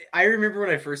 I remember when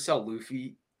I first saw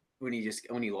Luffy, when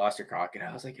he lost to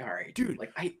Crocodile, I was like, all right, dude.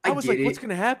 Like I was get like, it. What's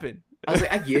gonna happen? I was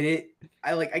like, I get it.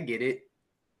 I get it.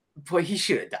 But he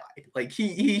should have died. Like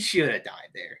he should have died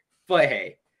there. But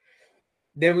hey,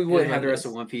 then we wouldn't have the rest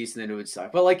of One Piece, and then it would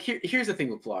suck. But like, here's the thing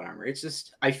with plot armor. It's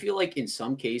just, I feel like in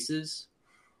some cases,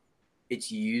 it's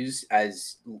used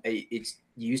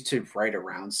to write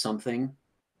around something,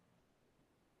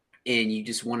 and you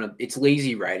just want to. It's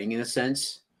lazy writing in a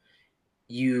sense.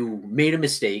 You made a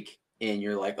mistake, and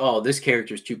you're like, "Oh, this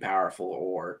character is too powerful,"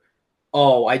 or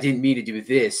 "Oh, I didn't mean to do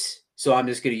this, so I'm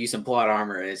just going to use some plot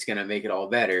armor, and it's going to make it all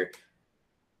better."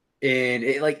 And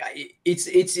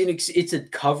it's a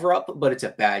cover up, but it's a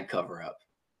bad cover up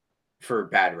for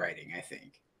bad writing, I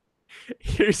think.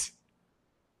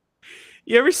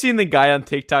 You ever seen the guy on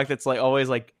TikTok that's like always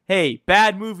like, "Hey,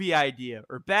 bad movie idea"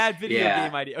 or "bad video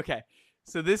game idea"? Okay,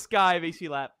 so this guy makes me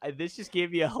laugh. This just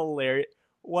gave me a hilarious.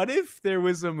 What if there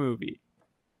was a movie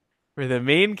where the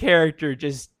main character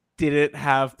just didn't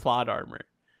have plot armor?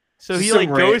 So he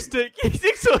goes to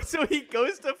so he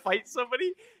goes to fight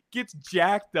somebody, gets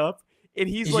jacked up, and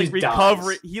he's like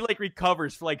recovering. He like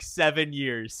recovers for like 7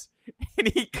 years, and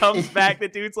he comes back. The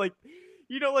dude's like,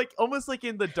 like almost like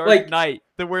in the Dark Knight,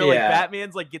 where like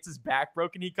Batman's like gets his back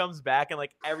broken, he comes back and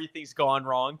like everything's gone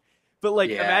wrong. But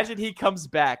like, imagine he comes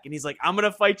back and he's like, "I'm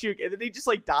gonna fight you," and then he just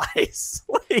like dies.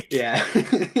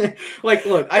 Like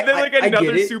look, and then like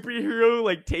another superhero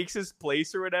like takes his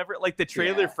place or whatever. Like the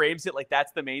trailer frames it like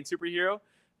that's the main superhero,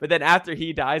 but then after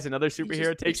he dies, another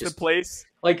superhero takes the place.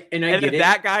 Like, and then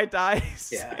that guy dies.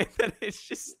 Yeah, and then it's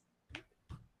just.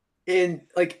 And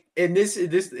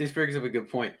this brings up a good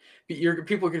point.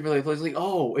 People are gonna be like,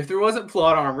 "Oh, if there wasn't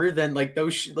plot armor, then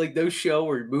those show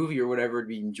or movie or whatever would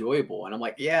be enjoyable." And I'm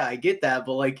like, "Yeah, I get that,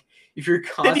 but like, if you're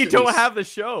constantly, then you don't have the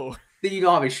show. Then you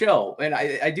don't have a show." And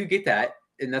I do get that,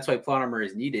 and that's why plot armor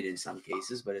is needed in some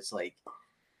cases. But it's like,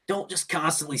 don't just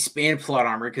constantly spam plot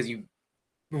armor because you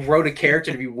wrote a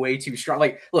character to be way too strong.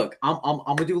 Like, look, I'm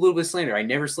gonna do a little bit of slander. I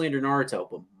never slander Naruto,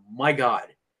 but my God.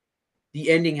 The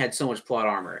ending had so much plot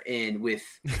armor, and with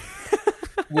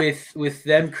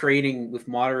them creating with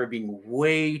Madara being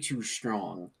way too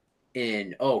strong,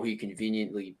 and he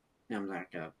conveniently, I'm not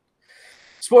gonna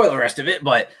spoil the rest of it,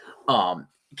 but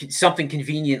something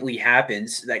conveniently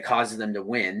happens that causes them to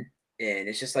win, and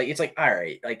it's like all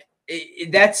right, like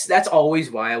that's always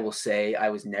why I will say I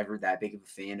was never that big of a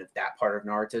fan of that part of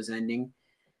Naruto's ending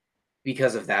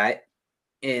because of that.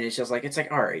 And it's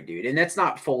like, all right, dude. And that's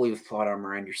not fully with plot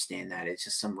armor. I understand that. It's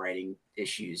just some writing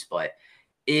issues. But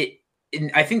I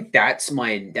think that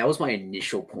was my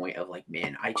initial point of like,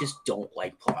 man, I just don't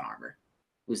like plot armor.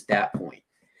 Was that point.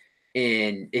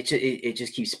 And it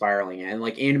just keeps spiraling. And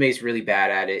like anime is really bad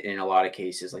at it in a lot of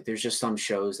cases. Like there's just some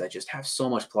shows that just have so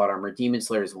much plot armor. Demon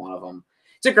Slayer is one of them.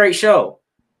 It's a great show.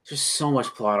 There's just so much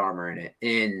plot armor in it.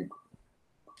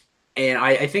 And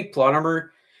I think plot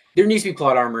armor, there needs to be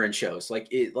plot armor in shows. Like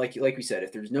we said,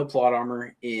 if there's no plot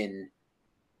armor in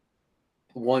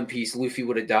One Piece, Luffy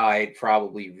would have died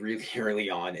probably really early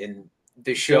on. And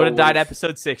the show would have died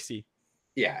episode 60.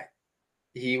 Yeah.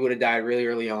 He would have died really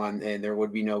early on, and there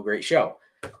would be no great show.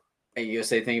 And you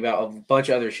say think about a bunch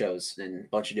of other shows and a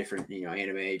bunch of different,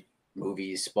 anime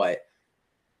movies, but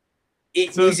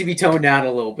it needs to be toned down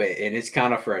a little bit, and it's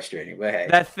kind of frustrating. But hey,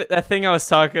 that thing I was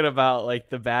talking about, like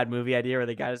the bad movie idea where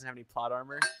the guy doesn't have any plot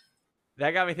armor,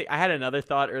 that got me thinking. I had another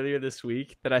thought earlier this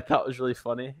week that I thought was really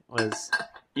funny. Was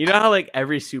how like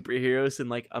every superhero is in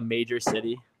like a major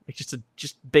city, like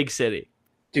just big city.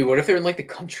 Dude, what if they're in like the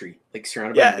country, like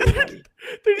surrounded by nobody?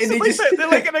 They're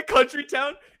like in a country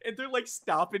town, and they're like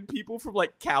stopping people from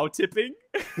like cow tipping,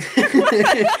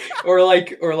 or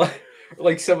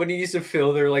like somebody needs to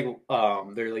fill their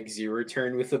zero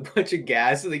turn with a bunch of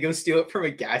gas, so they go steal it from a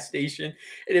gas station,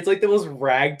 and it's like the most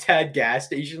ragtag gas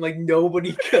station. Like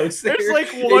nobody goes there. There's like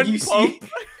one pump,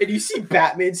 and you see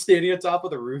Batman standing on top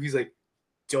of the roof. He's like,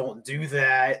 "Don't do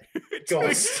that.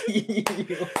 Don't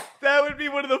steal." That would be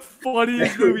one of the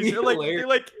funniest movies. They're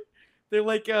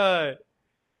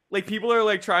like people are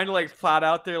like trying to like plot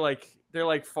out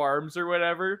their farms or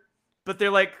whatever. But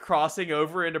they're like crossing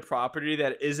over into property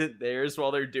that isn't theirs while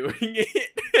they're doing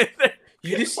it.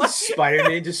 You just see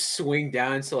Spider-Man just swing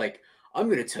down to like, "I'm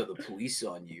gonna tell the police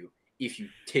on you if you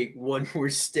take one more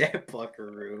step,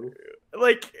 Buckaroo."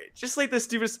 Like just like the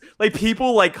stupidest, like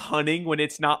people like hunting when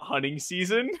it's not hunting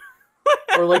season,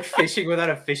 or like fishing without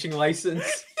a fishing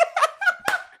license.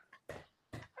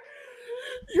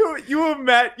 You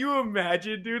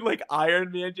imagine, dude, like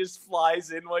Iron Man just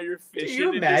flies in while you're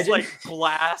fishing and just like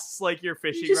blasts like your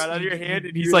fishing rod out of your hand,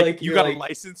 and he's like, "You got a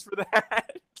license for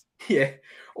that?" Yeah,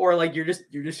 or like you're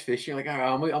just fishing, like, "All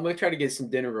right, I'm gonna try to get some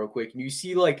dinner real quick," and you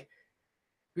see like,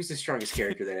 who's the strongest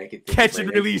character that I could think catch and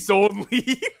release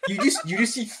only. You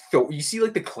just see Thor. You see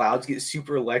like the clouds get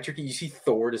super electric, and you see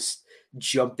Thor just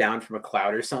jump down from a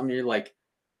cloud or something. And you're like,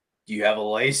 do you have a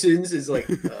license? It's like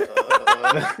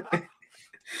the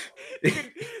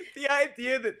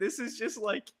idea that this is just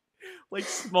like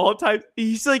small time.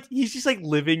 He's just like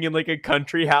living in like a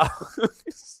country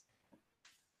house.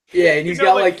 Yeah, and he's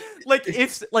got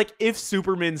if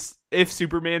Superman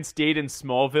stayed in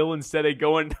Smallville instead of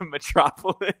going to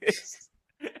Metropolis.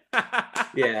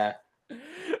 Yeah.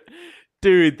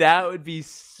 Dude, that would be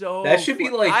so. That should be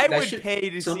like I would pay to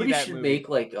see that. Somebody should make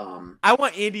like I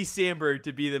want Andy Samberg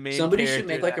to be the main. Somebody should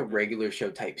make like a regular show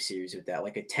type series with that,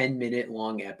 like a 10-minute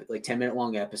long 10-minute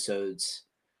long episodes.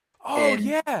 Oh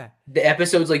yeah, the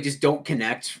episodes like just don't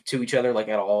connect to each other like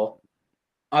at all.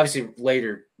 Obviously,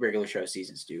 later regular show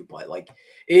seasons do, but like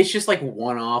it's just like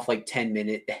one-off, like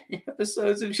 10-minute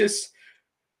episodes of just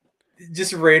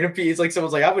random people. It's like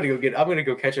someone's like, I'm gonna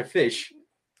go catch a fish.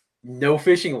 No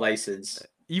fishing license.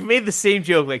 You've made the same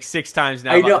joke like 6 times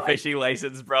now about the fishing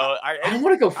license, bro. I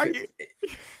want to go.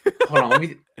 Hold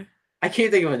on, I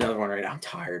can't think of another one right now. I'm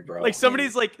tired, bro. Like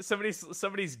somebody's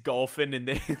golfing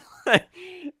and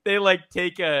they like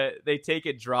take a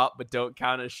drop but don't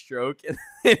count a stroke,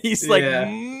 and he's like,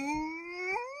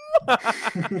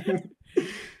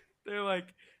 they're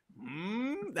like,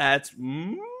 that's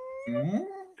Who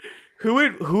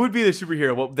would be the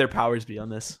superhero? What would their powers be on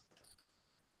this?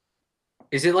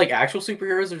 Is it like actual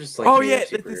superheroes or just like? Oh yeah,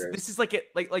 this is like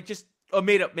just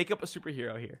make up a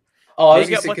superhero here. Oh, I was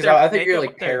gonna say because I think you're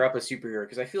like pair up a superhero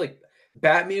because I feel like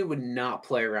Batman would not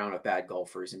play around with bad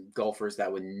golfers and golfers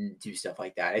that would do stuff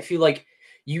like that. I feel like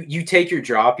you take your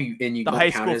drop and you the high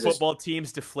school football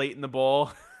teams deflating the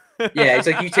ball. Yeah, it's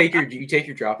like you take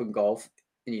your drop in golf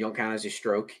and you don't count as a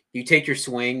stroke. You take your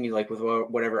swing, you like with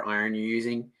whatever iron you're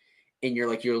using, and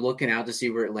you're looking out to see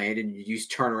where it landed, and you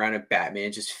just turn around and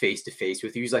Batman just face to face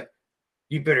with you. He's like,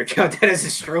 you better count that as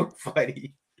a stroke,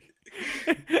 buddy.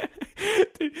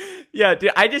 Yeah,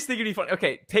 dude, I just think it'd be fun.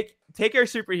 Okay, take our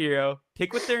superhero,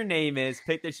 pick what their name is,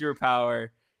 pick their superpower,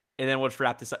 and then we'll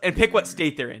wrap this up. And pick what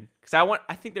state they're in. Because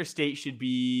I think their state should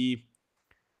be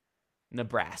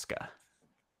Nebraska.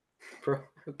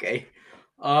 Okay.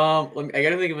 I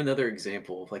gotta think of another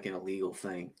example of like an illegal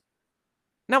thing.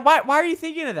 Now, why are you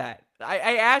thinking of that?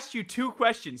 I asked you 2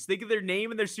 questions. Think of their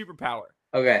name and their superpower.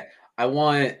 Okay.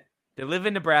 They live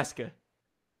in Nebraska.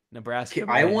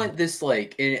 I want this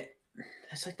like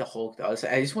that's like the Hulk though.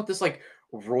 I just want this like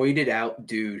roided out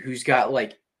dude who's got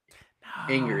like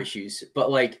anger issues,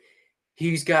 but like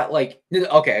he's got like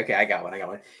okay, I got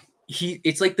one.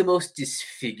 It's like the most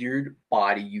disfigured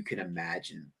body you can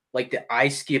imagine, like the I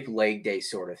skip leg day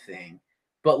sort of thing,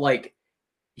 but like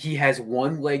he has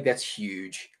one leg that's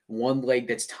huge, one leg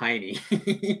that's tiny.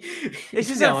 This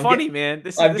isn't funny, man.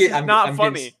 This is not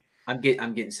funny. I'm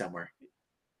getting somewhere.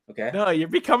 Okay. No, you're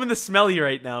becoming the smelly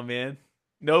right now, man.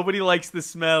 Nobody likes the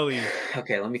smelly.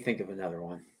 Okay, let me think of another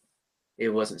one. It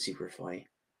wasn't super funny.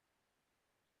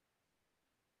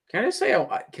 Can I just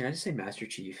say Master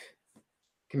Chief?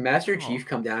 Can Master Chief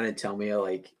come down and tell me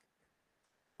like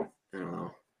I don't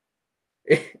know.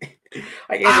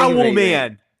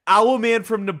 Owlman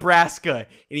from Nebraska,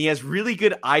 and he has really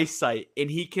good eyesight, and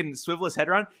he can swivel his head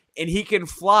around, and he can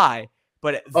fly.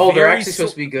 But they're actually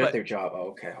supposed to be good at their job. Oh,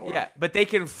 okay. Yeah, but they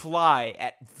can fly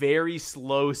at very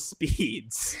slow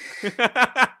speeds.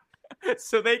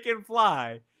 So they can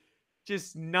fly,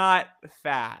 just not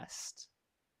fast.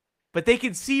 But they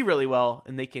can see really well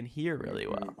and they can hear really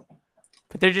well.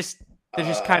 But they're just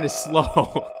kind of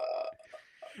slow.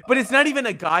 But it's not even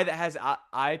a guy that has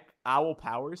owl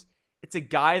powers. It's a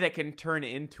guy that can turn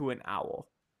into an owl.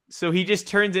 So he just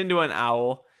turns into an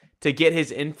owl to get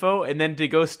his info, and then to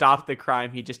go stop the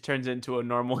crime, he just turns into a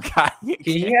normal guy. Can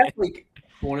he have like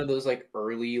one of those like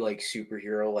early like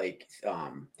superhero like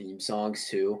theme songs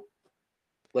too?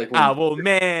 Like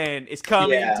Owlman is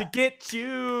coming to get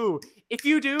you if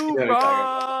you do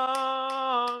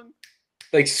wrong.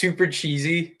 Like super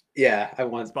cheesy. Yeah, I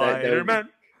want Spider-Man.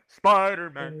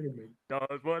 Spider-Man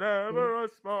does whatever a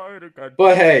spider can.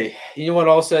 But hey, you know what?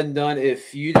 All said and done,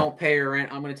 if you don't pay your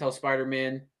rent, I'm going to tell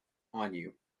Spider-Man on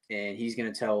you. And he's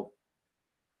going to tell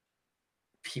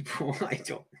people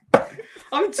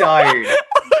I'm tired.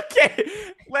 Okay,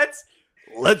 let's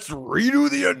redo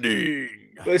the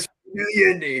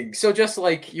ending. So just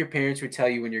like your parents would tell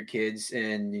you when you're kids,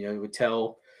 and would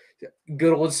tell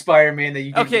good old Spider-Man that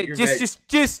you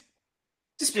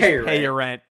just pay your rent.